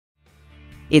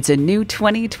It's a new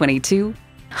 2022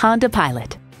 Honda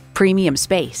Pilot. Premium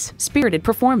space, spirited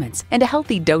performance, and a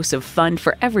healthy dose of fun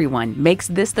for everyone makes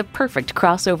this the perfect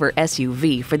crossover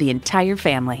SUV for the entire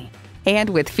family. And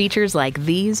with features like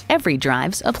these, every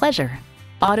drive's a pleasure.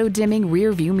 Auto-dimming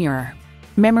rear view mirror,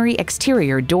 memory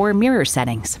exterior door mirror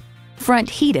settings, front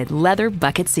heated leather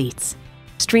bucket seats,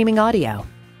 streaming audio,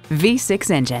 V6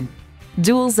 engine,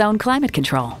 dual zone climate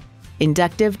control,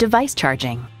 inductive device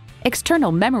charging,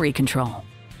 external memory control,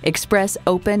 express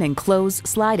open and close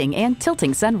sliding and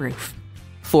tilting sunroof,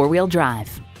 four-wheel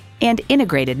drive, and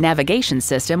integrated navigation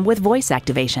system with voice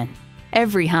activation.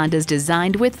 Every Honda's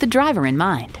designed with the driver in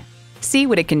mind. See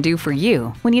what it can do for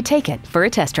you when you take it for a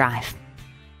test drive.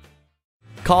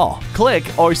 Call, click,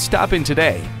 or stop in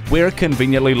today. We're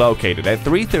conveniently located at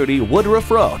 330 Woodruff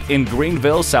Road in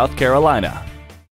Greenville, South Carolina.